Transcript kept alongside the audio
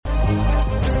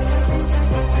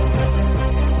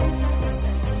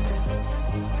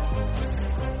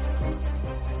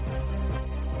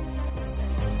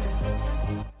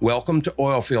Welcome to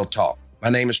Oilfield Talk. My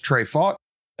name is Trey Fought,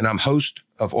 and I'm host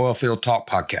of Oilfield Talk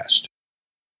Podcast.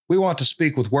 We want to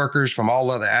speak with workers from all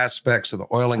other aspects of the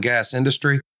oil and gas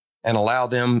industry and allow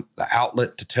them the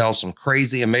outlet to tell some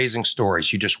crazy, amazing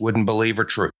stories you just wouldn't believe are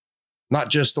true. Not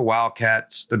just the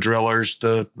wildcats, the drillers,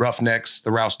 the roughnecks,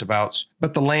 the roustabouts,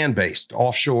 but the land-based,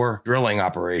 offshore drilling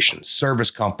operations,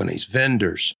 service companies,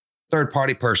 vendors,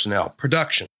 third-party personnel,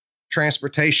 production,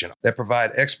 transportation that provide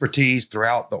expertise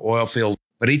throughout the oil field.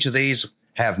 But each of these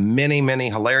have many,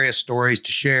 many hilarious stories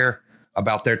to share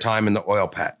about their time in the oil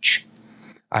patch.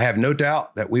 I have no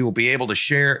doubt that we will be able to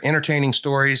share entertaining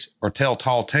stories or tell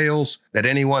tall tales that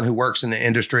anyone who works in the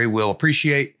industry will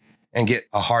appreciate and get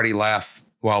a hearty laugh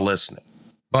while listening.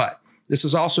 But this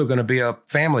is also going to be a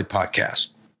family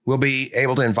podcast. We'll be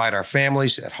able to invite our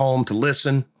families at home to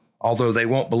listen. Although they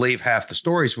won't believe half the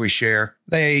stories we share,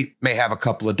 they may have a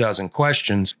couple of dozen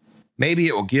questions. Maybe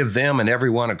it will give them and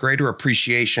everyone a greater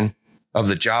appreciation of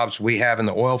the jobs we have in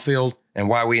the oil field and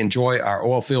why we enjoy our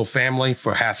oil field family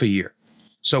for half a year.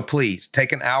 So please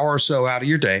take an hour or so out of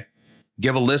your day,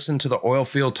 give a listen to the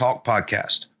Oilfield Talk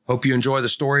podcast. Hope you enjoy the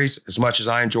stories as much as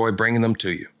I enjoy bringing them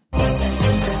to you.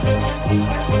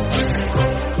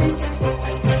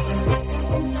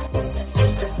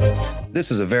 This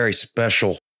is a very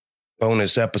special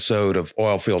bonus episode of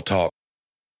Oilfield Talk.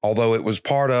 Although it was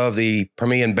part of the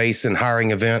Permian Basin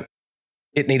hiring event,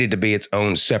 it needed to be its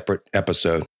own separate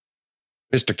episode.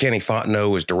 Mr. Kenny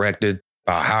Fontenot was directed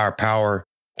by higher power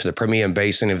to the Permian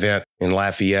Basin event in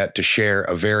Lafayette to share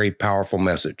a very powerful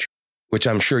message, which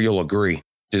I'm sure you'll agree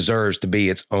deserves to be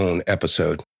its own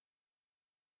episode.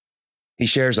 He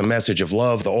shares a message of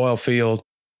love, the oil field,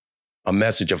 a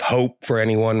message of hope for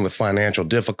anyone with financial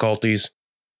difficulties,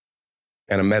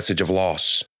 and a message of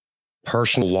loss,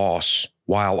 personal loss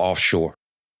while offshore.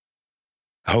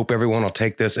 I hope everyone will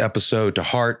take this episode to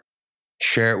heart,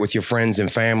 share it with your friends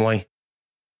and family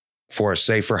for a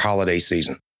safer holiday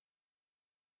season.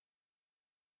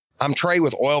 I'm Trey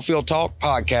with Oilfield Talk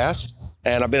Podcast,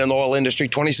 and I've been in the oil industry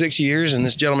 26 years, and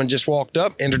this gentleman just walked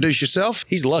up. Introduce yourself.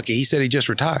 He's lucky. He said he just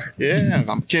retired. Yeah,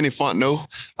 I'm Kenny Fontenot.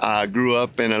 I grew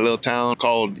up in a little town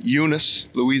called Eunice,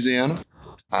 Louisiana.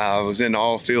 I was in the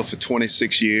oil field for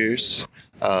 26 years.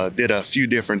 Did a few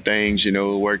different things,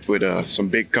 worked with some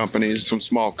big companies, some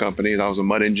small companies. I was a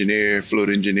mud engineer,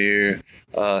 fluid engineer,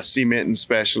 cementing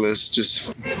specialist,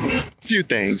 just a few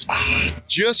things.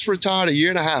 Just retired a year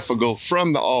and a half ago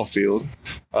from the oil field.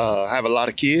 Have a lot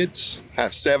of kids,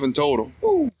 have 7 total.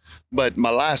 But my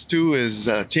last 2 is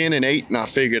 10 and 8, and I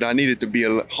figured I needed to be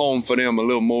home for them a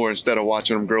little more instead of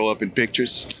watching them grow up in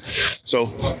pictures.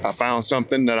 So I found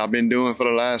something that I've been doing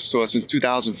since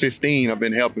 2015, I've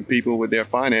been helping people with their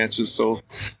finances. So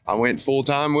I went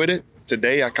full-time with it.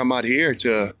 Today I come out here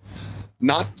to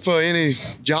not for any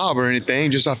job or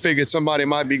anything, just I figured somebody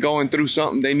might be going through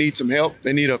something. They need some help.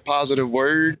 They need a positive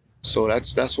word. So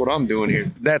that's what I'm doing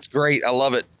here. That's great. I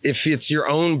love it. If it's your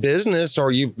own business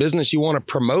or business you want to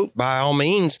promote, by all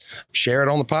means, share it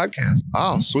on the podcast.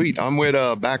 Oh, sweet. I'm with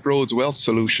Backroads Wealth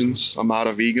Solutions. I'm out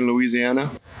of Eagan, Louisiana.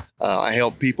 I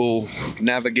help people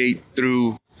navigate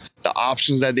through the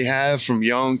options that they have from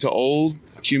young to old,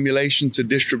 accumulation to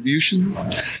distribution.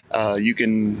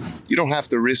 You don't have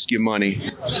to risk your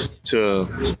money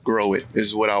to grow it,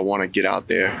 is what I want to get out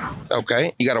there.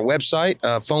 Okay. You got a website,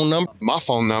 phone number? My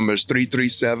phone number is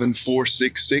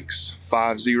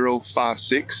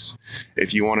 337-466-5056.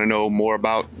 If you want to know more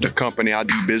about the company I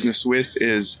do business with,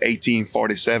 is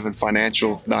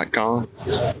 1847financial.com.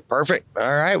 Perfect.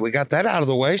 All right. We got that out of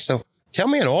the way. So tell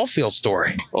me an oil field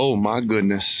story. Oh, my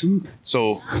goodness.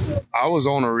 So I was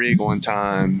on a rig one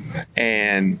time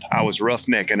and I was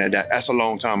roughnecking at that. That's a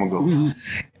long time ago.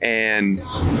 And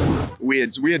we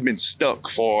had been stuck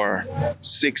for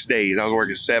 6 days. I was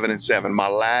working 7 and 7. My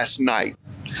last night,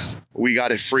 we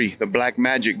got it free. The Black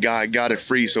Magic guy got it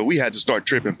free. So we had to start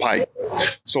tripping pipe.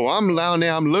 So I'm down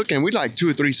there, I'm looking, we like 2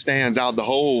 or 3 stands out the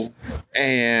hole.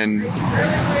 And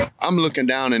I'm looking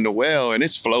down in the well and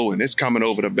it's flowing. It's coming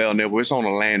over the bell nipple. It's on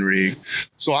a land rig.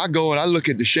 So I go and I look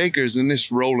at the shakers and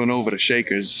it's rolling over the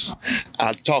shakers.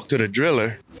 I talk to the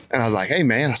driller and I was like, hey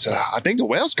man, I said, I think the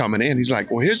well's coming in. He's like,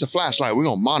 well, here's a flashlight. We're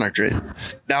going to monitor it.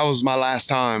 That was my last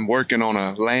time working on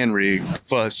a land rig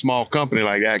for a small company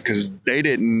like that because they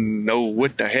didn't know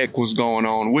what the heck was going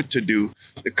on, what to do.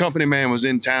 The company man was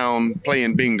in town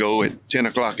playing bingo at 10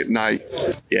 o'clock at night.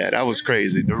 Yeah, that was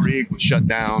crazy. The rig was shut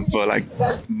down for like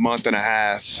a month and a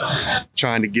half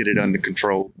trying to get it under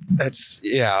control.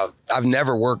 I've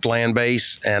never worked land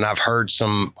base and I've heard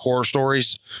some horror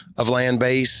stories of land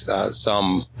base,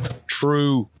 some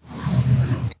true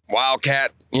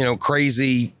wildcat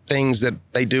crazy things that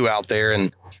they do out there.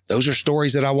 And those are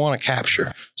stories that I want to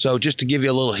capture. So just to give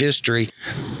you a little history,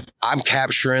 I'm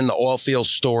capturing the oil field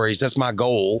stories. That's my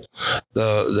goal.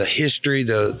 The history,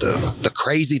 the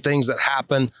crazy things that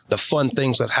happen, the fun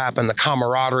things that happen, the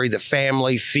camaraderie, the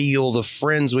family feel, the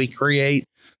friends we create,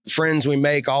 friends we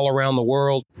make all around the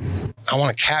world. I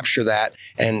want to capture that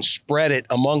and spread it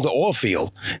among the oil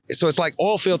field. So it's like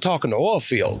oil field talking to oil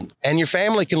field, and your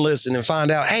family can listen and find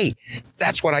out, hey,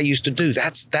 that's what I used to do.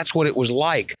 That's what it was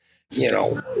like.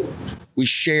 I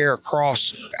share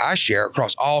across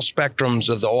all spectrums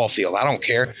of the oil field. I don't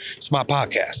care. It's my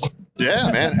podcast.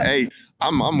 Yeah, man. Hey,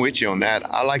 I'm with you on that.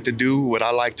 I like to do what I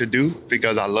like to do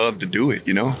because I love to do it,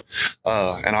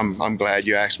 and I'm glad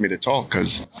you asked me to talk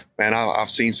because, man, I've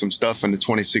seen some stuff in the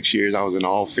 26 years I was in the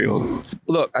oil field.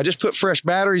 Look, I just put fresh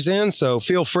batteries in, so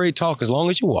feel free to talk as long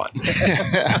as you want.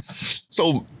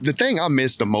 So the thing I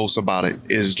miss the most about it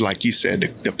is, like you said,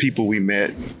 the people we met,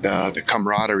 the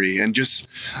camaraderie, and just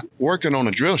working on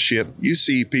a drill ship. You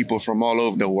see people from all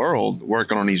over the world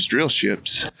working on these drill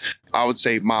ships. I would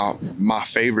say my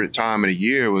favorite time of the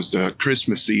year was the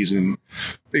Christmas season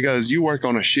because you work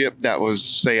on a ship that was,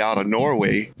 say, out of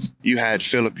Norway. You had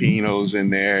Filipinos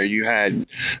in there. You had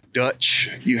Dutch.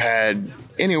 You had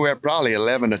anywhere probably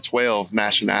 11 to 12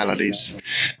 nationalities.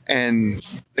 And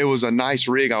it was a nice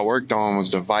rig I worked on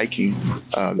was the Viking.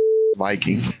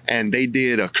 And they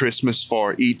did a Christmas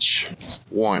for each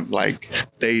one. Like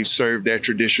they served their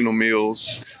traditional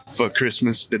meals for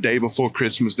Christmas, the day before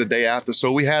Christmas, the day after.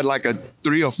 So we had like a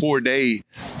 3 or 4 day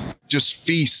just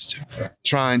feast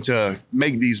trying to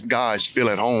make these guys feel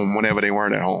at home whenever they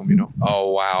weren't at home,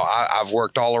 Oh, wow. I've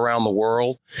worked all around the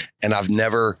world and I've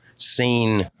never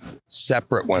seen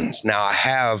separate ones. Now I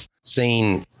have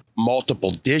seen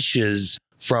multiple dishes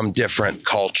from different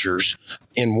cultures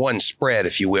in one spread,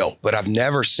 if you will, but I've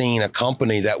never seen a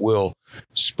company that will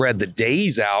spread the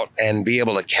days out and be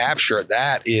able to capture it.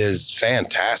 That is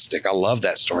fantastic. I love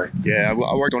that story. Yeah,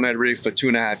 I worked on that rig for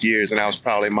 2.5 years, and that was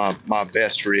probably my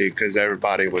best rig because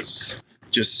everybody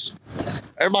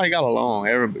got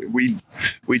along.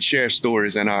 We'd share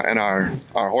stories and our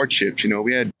hardships.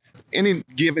 We had any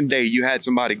given day, you had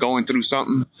somebody going through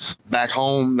something back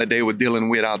home that they were dealing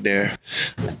with out there.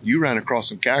 You ran across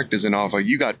some characters in oil.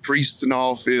 You got priests in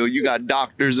oil field. You got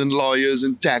doctors and lawyers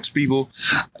and tax people.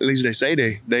 At least they say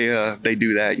they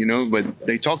do that, but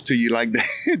they talk to you like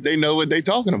they know what they're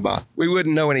talking about. We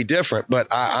wouldn't know any different, but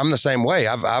I'm the same way.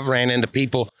 I've ran into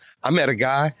people. I met a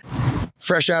guy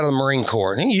fresh out of the Marine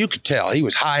Corps, and you could tell he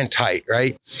was high and tight,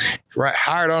 right?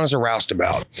 Hired on as a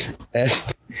roustabout. And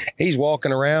he's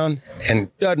walking around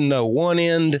and doesn't know one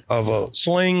end of a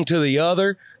sling to the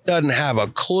other, doesn't have a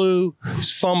clue.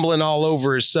 He's fumbling all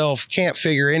over himself, can't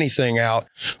figure anything out.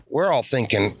 We're all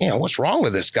thinking, what's wrong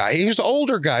with this guy? He was an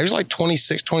older guy. He was like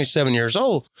 26, 27 years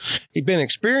old. He'd been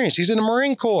experienced. He's in the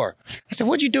Marine Corps. I said,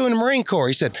 what'd you do in the Marine Corps?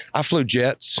 He said, I flew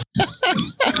jets.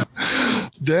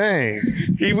 Dang.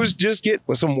 He was just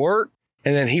getting some work,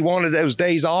 and then he wanted those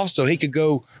days off so he could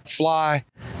go fly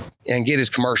and get his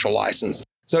commercial license.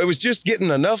 So it was just getting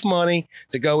enough money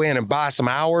to go in and buy some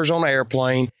hours on an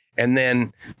airplane. And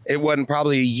then it wasn't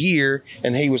probably a year,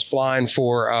 and he was flying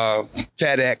for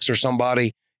FedEx or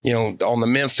somebody, on the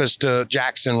Memphis to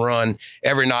Jackson run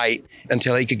every night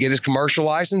until he could get his commercial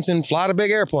license and fly to big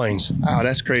airplanes. Oh,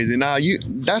 that's crazy. Now,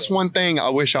 that's one thing I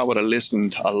wish I would have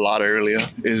listened a lot earlier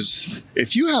is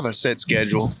if you have a set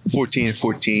schedule,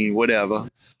 14, whatever,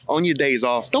 on your days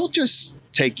off, don't just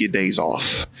take your days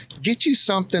off. Get you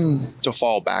something to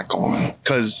fall back on.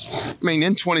 Because,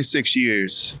 in 26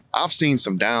 years, I've seen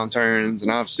some downturns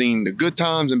and I've seen the good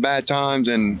times and bad times.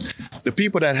 And the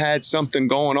people that had something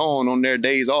going on their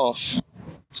days off,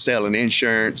 selling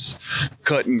insurance,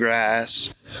 cutting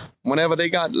grass, whenever they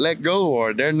got let go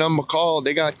or their number called,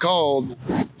 they got called,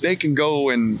 they can go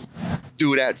and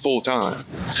do that full time.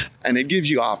 And it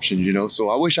gives you options, So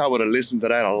I wish I would have listened to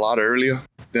that a lot earlier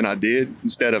than I did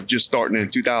instead of just starting in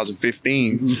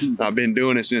 2015. Mm-hmm. I've been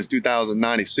doing it since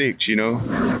 2096,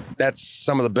 That's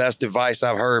some of the best advice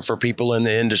I've heard for people in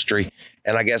the industry.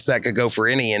 And I guess that could go for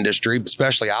any industry,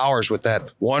 especially ours with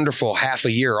that wonderful half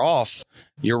a year off.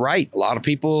 You're right. A lot of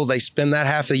people, they spend that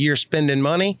half a year spending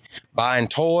money, buying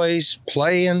toys,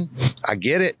 playing. I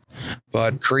get it.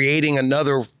 But creating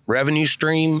another revenue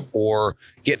stream or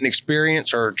getting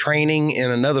experience or training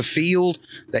in another field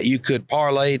that you could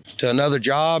parlay to another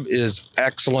job is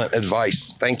excellent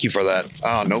advice. Thank you for that.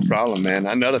 Oh, no problem, man.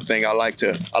 Another thing I like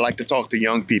to talk to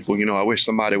young people. I wish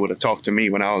somebody would have talked to me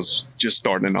when I was just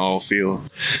starting in the oil field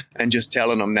and just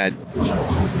telling them that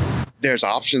there's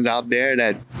options out there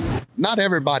that not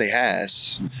everybody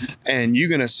has. And you're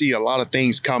going to see a lot of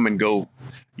things come and go.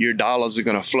 Your dollars are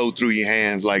going to flow through your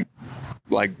hands like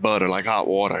butter, like hot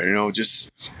water,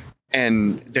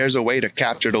 and there's a way to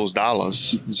capture those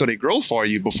dollars so they grow for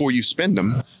you before you spend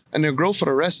them, and they'll grow for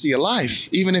the rest of your life,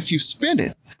 even if you spend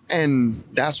it. And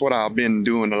that's what I've been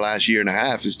doing the last year and a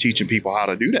half, is teaching people how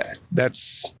to do that.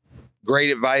 That's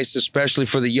great advice, especially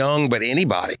for the young, but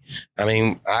anybody. I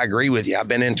mean, I agree with you. I've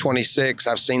been in 26.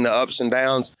 I've seen the ups and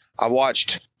downs. I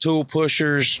watched tool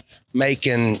pushers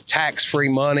making tax-free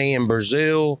money in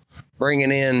Brazil,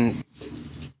 bringing in,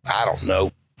 I don't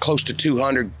know, close to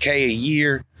 $200K a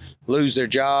year, lose their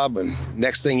job. And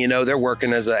next thing you know, they're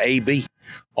working as an AB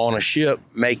on a ship,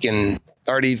 making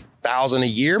 $30,000 a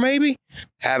year, maybe,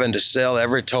 having to sell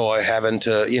every toy, having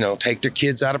to, take their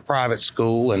kids out of private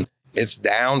school. And it's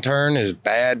downturn, it's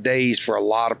bad days for a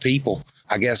lot of people.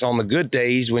 I guess on the good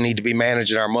days, we need to be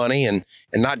managing our money and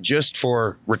not just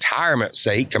for retirement's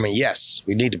sake. I mean, yes,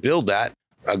 we need to build that,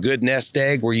 a good nest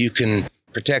egg where you can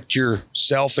protect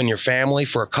yourself and your family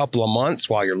for a couple of months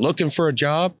while you're looking for a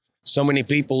job. So many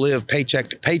people live paycheck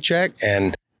to paycheck,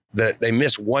 and they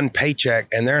miss one paycheck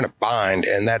and they're in a bind.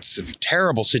 And that's a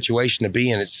terrible situation to be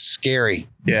in. It's scary.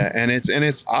 Yeah. And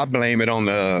I blame it on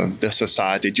the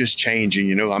society just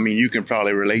changing, I mean, you can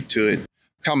probably relate to it.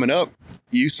 Coming up,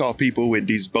 you saw people with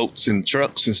these boats and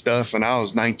trucks and stuff, and I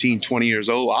was 19, 20 years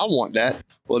old. I want that.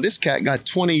 Well, this cat got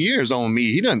 20 years on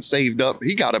me. He done saved up.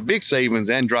 He got a big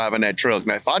savings and driving that truck.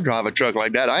 Now, if I drive a truck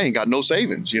like that, I ain't got no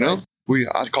savings, Right.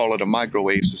 I call it a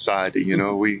microwave society.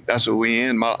 That's what we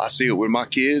in. I see it with my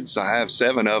kids. I have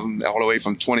 7 of them, all the way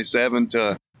from 27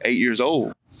 to 8 years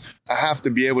old. I have to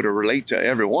be able to relate to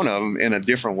every one of them in a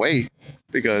different way,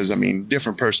 because, I mean,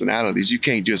 different personalities. You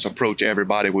can't just approach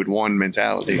everybody with one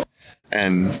mentality.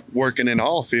 And working in the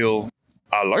oil field,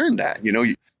 I learned that,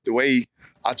 the way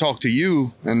I talk to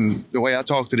you and the way I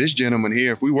talk to this gentleman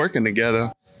here, if we're working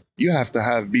together, you have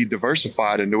to be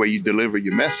diversified in the way you deliver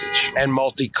your message. And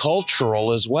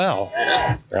multicultural as well.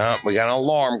 We got an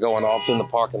alarm going off in the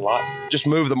parking lot. Just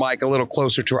move the mic a little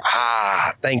closer to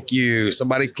her. Thank you.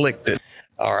 Somebody clicked it.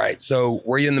 All right. So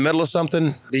were you in the middle of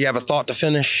something? Do you have a thought to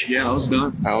finish? Yeah, I was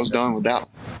done with that.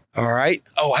 All right.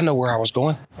 Oh, I know where I was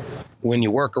going. When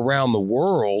you work around the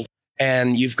world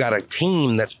and you've got a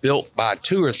team that's built by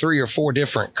 2 or 3 or 4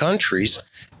 different countries,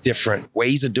 different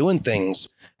ways of doing things,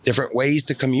 different ways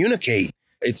to communicate.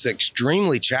 It's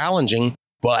extremely challenging,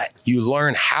 but you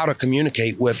learn how to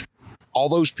communicate with all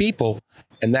those people,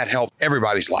 and that helped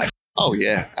everybody's life. Oh,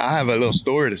 yeah. I have a little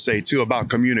story to say, too, about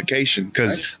communication,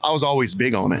 because I was always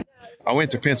big on it. I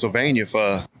went to Pennsylvania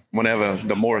for whenever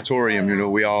the moratorium,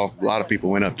 a lot of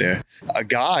people went up there.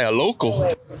 A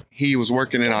local, he was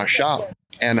working in our shop,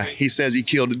 and he says he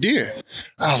killed a deer.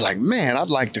 I was like, man, I'd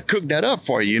like to cook that up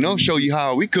for you, show you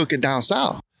how we cook it down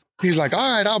south. He's like,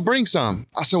 all right, I'll bring some.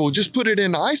 I said, well, just put it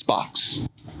in the icebox.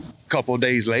 A couple of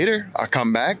days later, I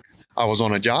come back. I was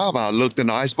on a job. I looked in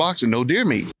the icebox and no deer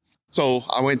meat. So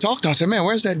I went and talked to him. I said, man,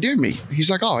 where's that deer meat?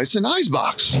 He's like, oh, it's an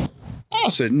icebox. I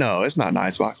said, no, it's not an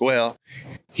icebox. Well,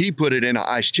 he put it in an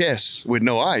ice chest with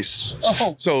no ice.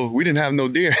 Oh. So we didn't have no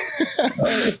deer.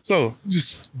 So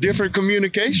just different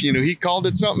communication. He called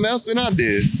it something else than I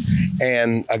did.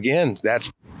 And again,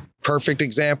 that's perfect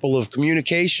example of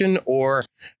communication, or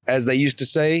as they used to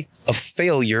say, a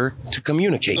failure to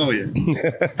communicate. Oh, yeah.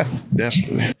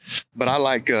 Definitely. But I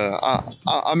like,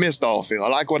 I miss the oil field. I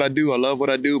like what I do. I love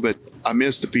what I do, but I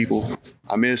miss the people.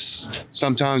 I miss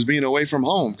sometimes being away from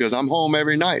home, because I'm home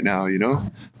every night now,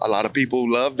 A lot of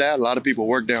people love that. A lot of people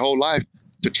work their whole life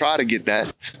to try to get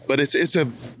that. But it's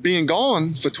being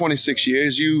gone for 26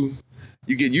 years, you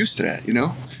get used to that,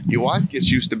 Your wife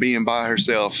gets used to being by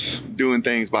herself, doing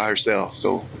things by herself.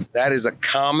 So that is a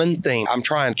common thing. I'm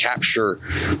trying to capture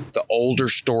the older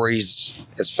stories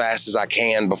as fast as I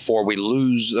can before we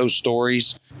lose those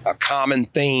stories. A common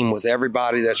theme with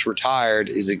everybody that's retired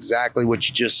is exactly what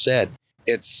you just said.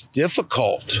 It's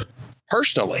difficult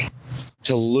personally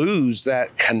to lose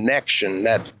that connection,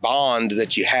 that bond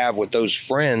that you have with those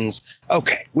friends.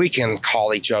 Okay, we can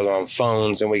call each other on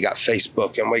phones, and we got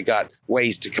Facebook, and we got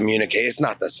ways to communicate. It's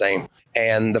not the same.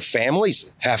 And the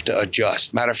families have to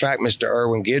adjust. Matter of fact, Mr.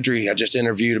 Irwin Guidry, I just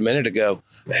interviewed a minute ago,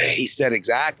 he said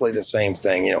exactly the same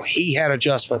thing. He had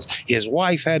adjustments. His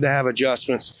wife had to have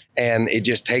adjustments. And it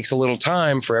just takes a little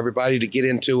time for everybody to get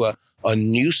into a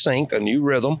new sync, a new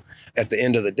rhythm. At the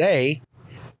end of the day,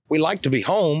 we like to be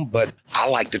home, but I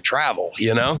like to travel,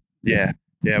 Yeah.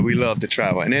 Yeah, we love to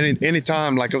travel. And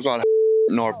anytime, like I was on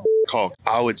North Hawk,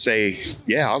 I would say,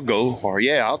 yeah, I'll go, or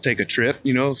yeah, I'll take a trip,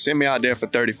 send me out there for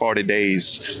 30, 40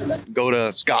 days, go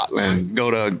to Scotland, go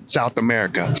to South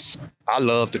America. I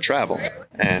love to travel.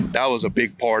 And that was a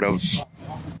big part of,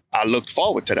 I looked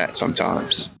forward to that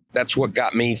sometimes. That's what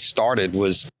got me started,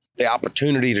 was the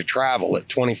opportunity to travel at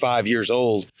 25 years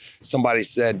old. Somebody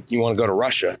said, you want to go to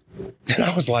Russia? And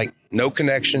I was like, no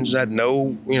connections. I had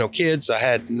no, kids.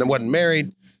 Wasn't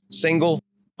married, single.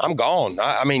 I'm gone.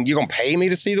 I mean, you're going to pay me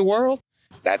to see the world?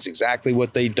 That's exactly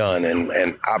what they've done.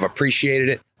 And I've appreciated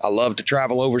it. I love to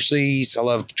travel overseas. I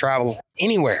love to travel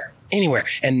anywhere.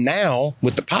 And now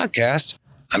with the podcast,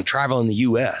 I'm traveling the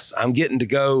U.S. I'm getting to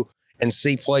go and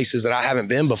see places that I haven't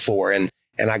been before. And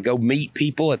I go meet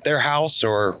people at their house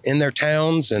or in their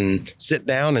towns and sit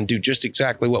down and do just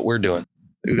exactly what we're doing.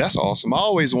 Dude, that's awesome. I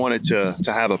always wanted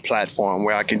to have a platform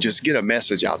where I can just get a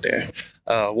message out there.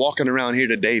 Walking around here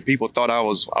today, people thought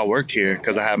I worked here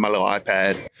because I had my little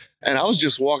iPad. And I was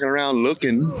just walking around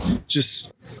looking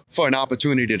just for an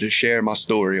opportunity to share my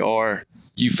story. Or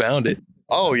you found it.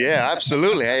 Oh, yeah,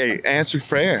 absolutely. Hey, answered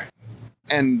prayer.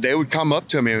 And they would come up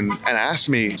to me and ask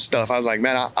me stuff. I was like,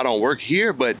 man, I don't work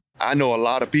here, but I know a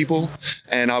lot of people.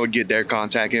 And I would get their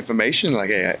contact information. Like,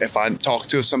 hey, if I talk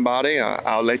to somebody,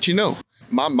 I'll let you know.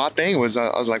 My thing was,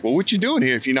 I was like, well, what you doing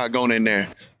here if you're not going in there?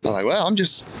 I was like, well, I'm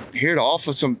just here to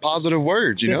offer some positive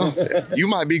words, You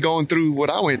might be going through what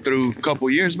I went through a couple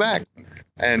years back,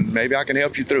 and maybe I can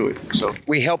help you through it. So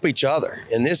we help each other.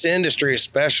 In this industry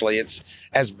especially, it's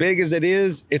as big as it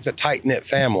is, it's a tight-knit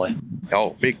family.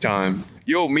 Oh, big time.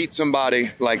 You'll meet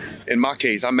somebody, like in my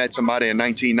case, I met somebody in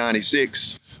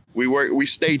 1996. We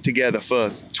stayed together for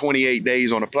 28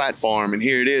 days on a platform, and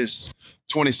here it is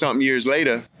 20-something years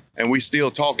later, and we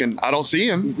still talking. I don't see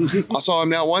him. I saw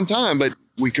him that one time, but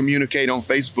we communicate on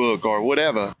Facebook or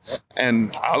whatever,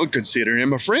 and I would consider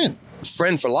him a friend.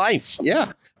 Friend for life.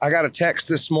 Yeah. I got a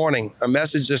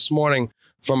message this morning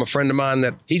from a friend of mine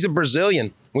that he's a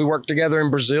Brazilian. We worked together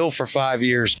in Brazil for 5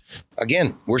 years.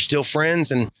 Again, we're still friends,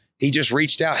 and he just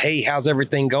reached out. Hey, how's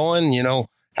everything going? How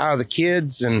are the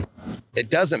kids? And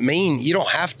it doesn't mean you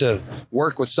don't have to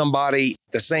work with somebody,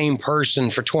 the same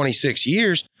person, for 26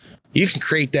 years. You can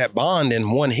create that bond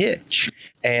in one hitch.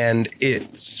 And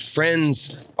it's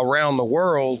friends around the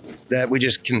world that we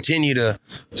just continue to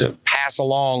pass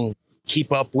along,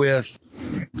 keep up with,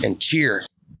 and cheer.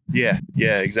 Yeah,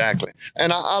 exactly.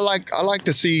 And I like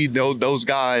to see those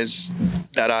guys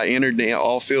that I entered the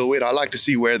oil field with. I like to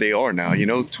see where they are now,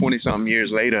 20-something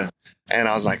years later. And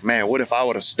I was like, man, what if I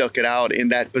would have stuck it out in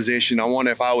that position? I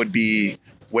wonder if I would be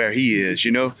where he is,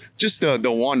 just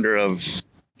the wonder of,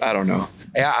 I don't know.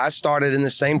 Yeah, I started in the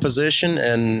same position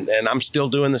and I'm still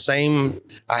doing the same.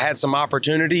 I had some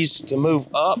opportunities to move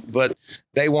up, but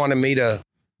they wanted me to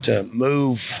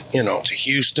move, to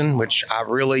Houston, which I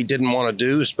really didn't want to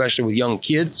do, especially with young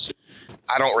kids.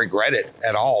 I don't regret it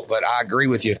at all, but I agree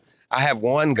with you. I have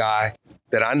one guy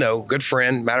that I know, good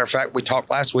friend. Matter of fact, we talked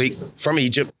last week, from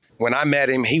Egypt. When I met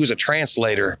him, he was a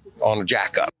translator on a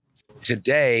jackup.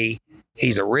 Today,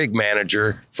 he's a rig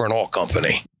manager for an oil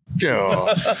company.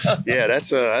 Oh, yeah,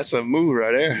 that's a move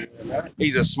right there.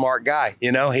 He's a smart guy.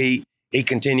 He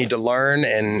continued to learn,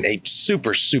 and a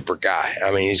super, super guy.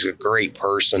 I mean, he's a great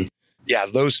person. Yeah,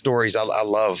 those stories I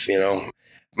love,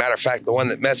 Matter of fact, the one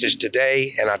that messaged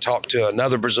today, and I talked to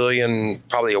another Brazilian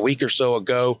probably a week or so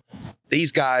ago.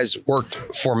 These guys worked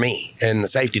for me in the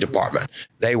safety department.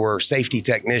 They were safety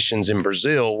technicians in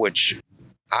Brazil, which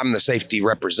I'm the safety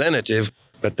representative,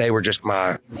 but they were just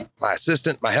my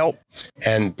assistant, my help,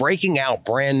 and breaking out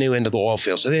brand new into the oil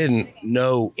field. So they didn't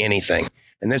know anything.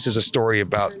 And this is a story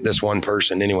about this one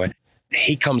person anyway.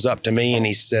 He comes up to me and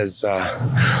he says,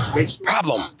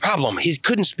 problem. He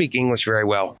couldn't speak English very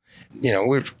well.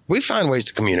 We find ways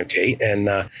to communicate. And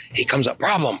he comes up,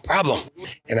 problem.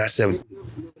 And I said,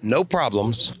 no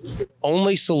problems,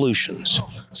 only solutions.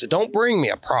 I said, don't bring me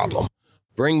a problem.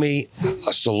 Bring me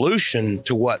a solution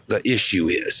to what the issue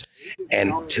is.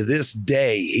 And to this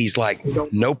day, he's like,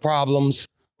 no problems,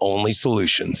 only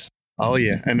solutions. Oh,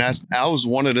 yeah. And that was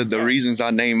one of the reasons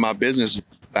I named my business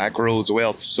Backroads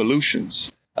Wealth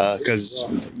Solutions,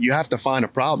 because you have to find a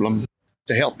problem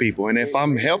to help people. And if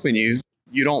I'm helping you,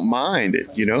 you don't mind it,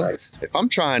 If I'm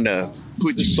trying to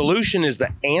put the solution is the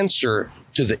answer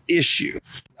to the issue.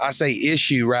 I say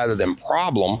issue rather than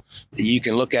problem. You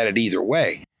can look at it either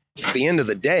way. At the end of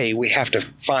the day, we have to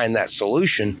find that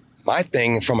solution. My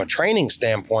thing from a training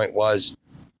standpoint was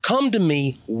come to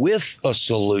me with a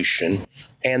solution,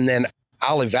 and then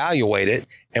I'll evaluate it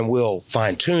and we'll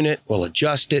fine tune it, we'll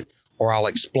adjust it, or I'll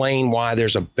explain why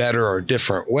there's a better or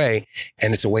different way.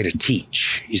 And it's a way to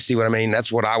teach. You see what I mean?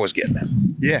 That's what I was getting at.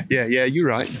 Yeah. You're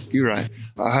right.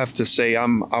 I have to say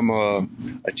I'm a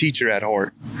teacher at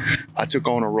heart. I took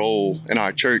on a role in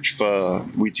our church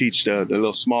we teach the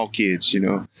little small kids,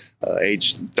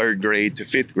 age 3rd grade to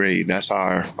 5th grade. That's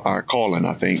our calling,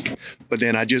 I think. But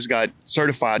then I just got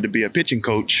certified to be a pitching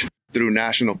coach through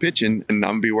National Pitching, and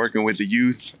I'm gonna be working with the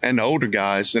youth and the older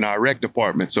guys in our rec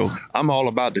department. So I'm all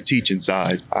about the teaching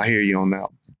side. I hear you on that.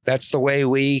 That's the way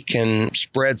we can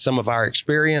spread some of our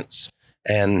experience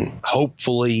and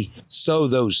hopefully sow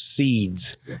those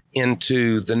seeds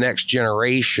into the next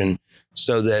generation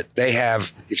so that they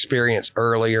have experience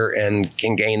earlier and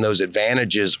can gain those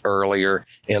advantages earlier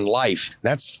in life.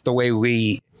 That's the way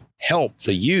we help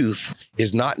the youth,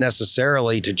 is not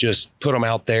necessarily to just put them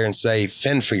out there and say,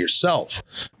 fend for yourself.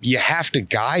 You have to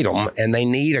guide them, and they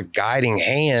need a guiding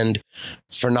hand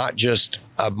for not just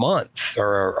a month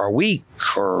or a week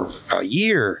or a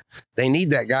year. They need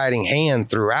that guiding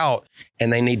hand throughout,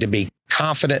 and they need to be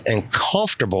confident and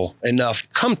comfortable enough to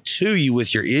come to you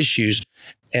with your issues.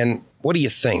 And what do you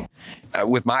think?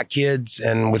 With my kids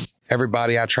and with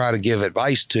everybody I try to give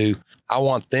advice to, I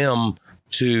want them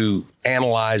to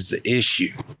analyze the issue.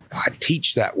 I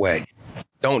teach that way.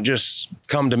 Don't just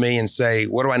come to me and say,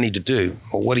 what do I need to do?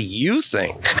 Well, what do you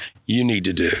think you need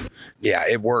to do? Yeah,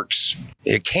 it works.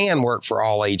 It can work for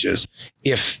all ages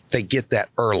if they get that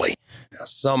early. Now,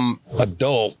 some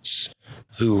adults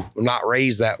who are not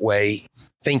raised that way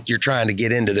think you're trying to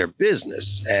get into their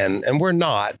business, and we're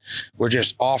not. We're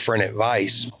just offering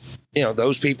advice.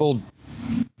 Those people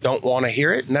don't want to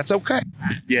hear it, and that's okay.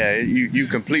 Yeah, you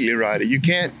completely right. You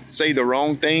can't say the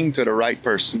wrong thing to the right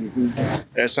person.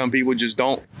 There's some people just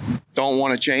don't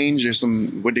want to change. There's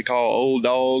some what they call old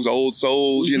dogs, old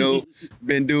souls,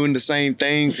 been doing the same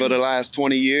thing for the last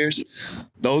 20 years.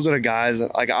 Those are the guys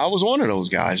that, I was one of those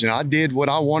guys. I did what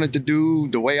I wanted to do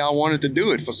the way I wanted to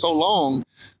do it for so long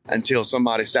until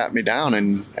somebody sat me down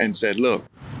and said, look,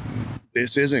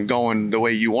 this isn't going the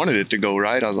way you wanted it to go,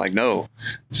 right? I was like, no.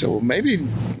 So maybe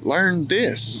learn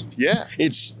this. Yeah.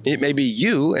 It may be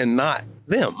you and not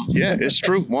them. Yeah, it's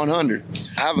true. 100.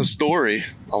 I have a story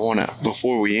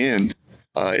before we end.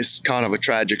 It's kind of a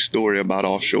tragic story about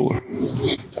offshore.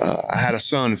 I had a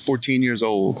son, 14 years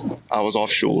old. I was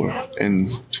offshore in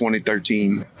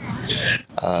 2013.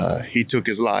 He took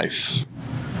his life.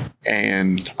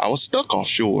 And I was stuck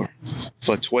offshore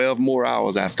for 12 more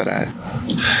hours after that.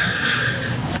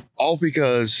 All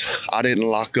because I didn't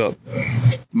lock up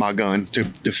my gun to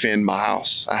defend my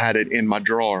house. I had it in my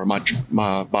drawer,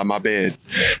 by my bed.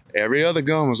 Every other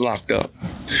gun was locked up.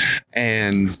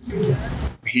 And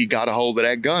he got a hold of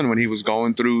that gun when he was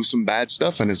going through some bad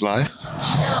stuff in his life.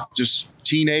 Just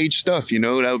teenage stuff,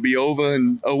 that would be over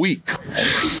in a week.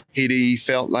 He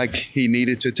felt like he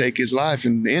needed to take his life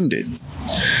and end it.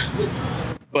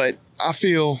 But I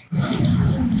feel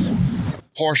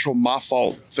partial my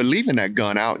fault for leaving that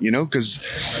gun out, because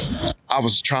I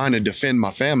was trying to defend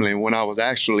my family. And when I was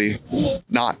actually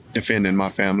not defending my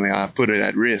family, I put it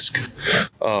at risk.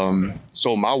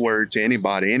 So my word to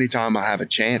anybody, anytime I have a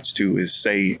chance to, is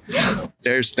say,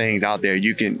 there's things out there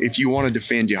you can, if you want to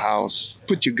defend your house,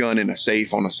 put your gun in a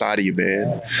safe on the side of your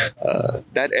bed.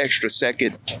 That extra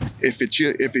second, if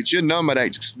it's your number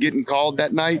that's getting called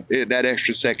that night, that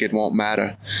extra second won't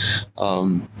matter.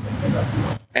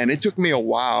 And it took me a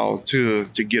while to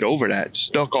get over that.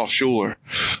 Stuck offshore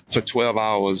for 12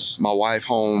 hours, my wife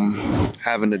home,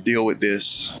 having to deal with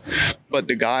this. But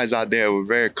the guys out there were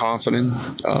very confident.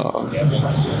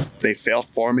 They felt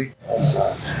for me.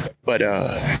 But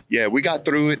we got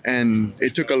through it, and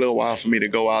it took a little while for me to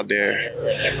go out there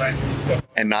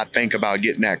and not think about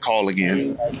getting that call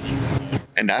again.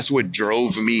 And that's what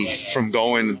drove me from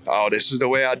going, oh, this is the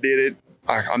way I did it.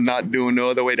 I'm not doing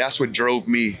no other way. That's what drove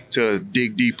me to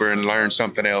dig deeper and learn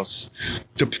something else,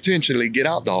 to potentially get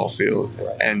out the oil field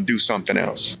and do something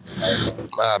else.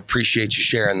 I appreciate you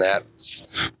sharing that.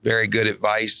 It's very good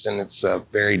advice, and it's a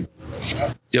very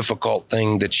difficult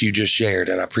thing that you just shared,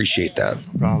 and I appreciate that.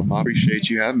 No problem. I appreciate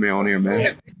you having me on here,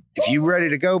 man. If you ready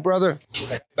to go, brother,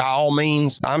 by all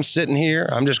means, I'm sitting here.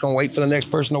 I'm just going to wait for the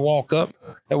next person to walk up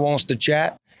that wants to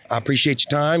chat. I appreciate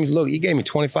your time. Look, you gave me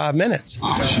 25 minutes.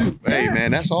 Oh, shoot. Hey,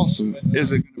 man, that's awesome.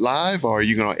 Is it live, or are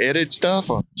you going to edit stuff?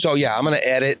 Or? So, yeah, I'm going to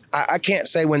edit. I can't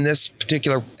say when this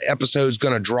particular episode is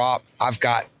going to drop. I've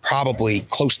got probably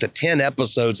close to 10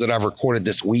 episodes that I've recorded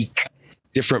this week.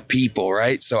 Different people,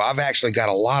 right? So I've actually got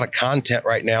a lot of content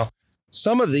right now.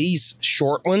 Some of these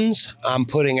short ones I'm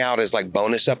putting out as like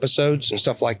bonus episodes and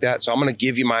stuff like that. So I'm going to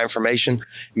give you my information.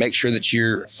 Make sure that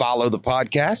you follow the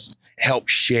podcast, help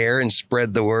share and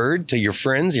spread the word to your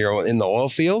friends here in the oil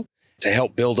field to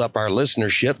help build up our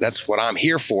listenership. That's what I'm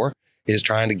here for, is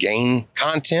trying to gain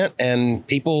content and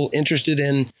people interested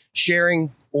in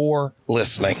sharing or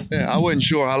listening. Yeah, I wasn't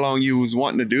sure how long you was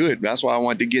wanting to do it. That's why I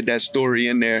wanted to get that story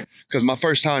in there, because my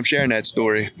first time sharing that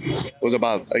story was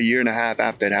about a year and a half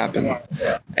after it happened.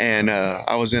 And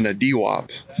I was in a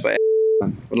DWAP for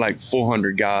with like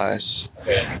 400 guys,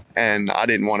 and I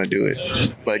didn't want to do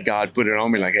it, but God put it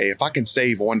on me like, hey, if I can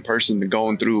save one person to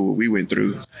going through what we went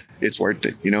through, it's worth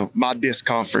it. You know, my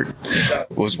discomfort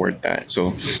was worth that.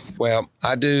 So, well,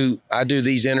 I do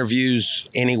these interviews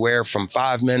anywhere from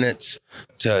 5 minutes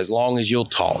to as long as you'll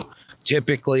talk.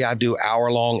 Typically, I do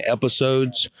hour-long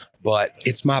episodes, but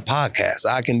it's my podcast.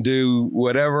 I can do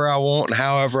whatever I want and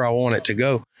however I want it to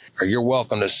go. Or you're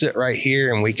welcome to sit right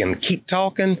here and we can keep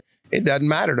talking. It doesn't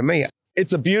matter to me.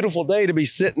 It's a beautiful day to be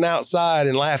sitting outside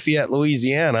in Lafayette,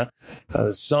 Louisiana.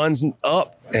 The sun's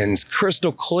up and it's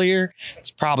crystal clear.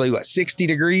 It's probably 60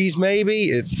 degrees maybe.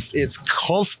 It's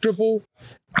comfortable.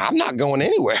 I'm not going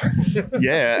anywhere.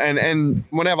 Yeah. And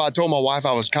whenever I told my wife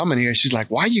I was coming here, she's like,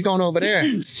 why are you going over there?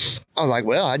 I was like,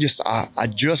 well, I just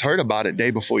heard about it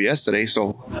day before yesterday.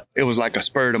 So it was like a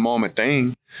spur of the moment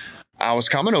thing. I was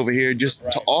coming over here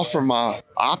just to offer my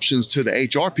options to the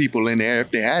HR people in there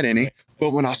if they had any. But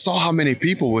when I saw how many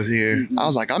people was here, I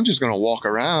was like, I'm just going to walk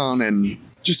around and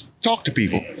just talk to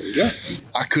people. Yeah.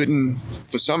 I couldn't,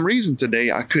 for some reason today,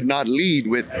 I could not lead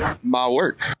with my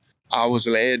work. I was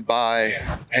led by,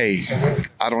 hey,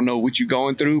 I don't know what you're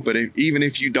going through, but even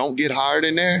if you don't get hired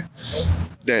in there,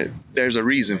 there's a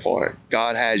reason for it.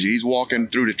 God has you. He's walking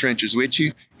through the trenches with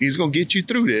you. He's going to get you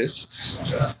through this.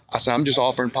 I said, I'm just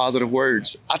offering positive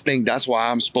words. I think that's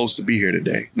why I'm supposed to be here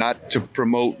today, not to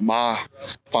promote my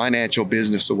financial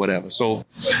business or whatever. So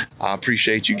I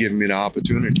appreciate you giving me the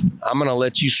opportunity. I'm going to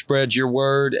let you spread your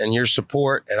word and your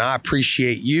support, and I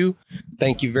appreciate you.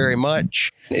 Thank you very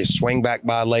much. Swing back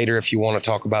by later if you want to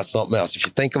talk about something else. If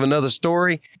you think of another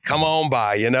story, come on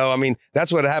by. You know, I mean,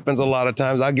 that's what happens a lot of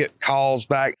times. I get calls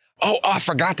back. Oh, I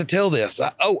forgot to tell this.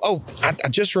 I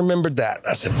just remembered that.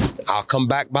 I said, I'll come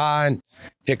back by and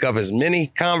pick up as many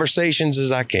conversations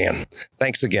as I can.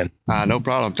 Thanks again. No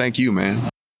problem. Thank you, man.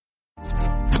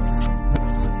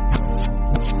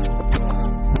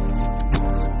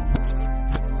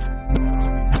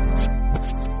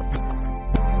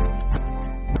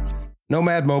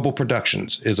 Nomad Mobile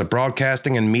Productions is a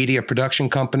broadcasting and media production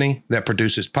company that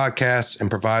produces podcasts and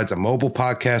provides a mobile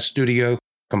podcast studio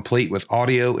complete with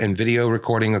audio and video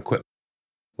recording equipment.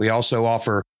 We also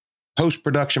offer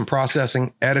post-production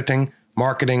processing, editing,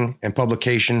 marketing, and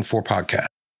publication for podcasts.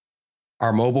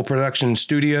 Our mobile production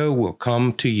studio will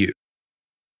come to you.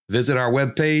 Visit our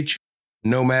webpage,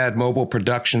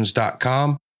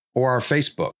 nomadmobileproductions.com, or our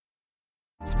Facebook,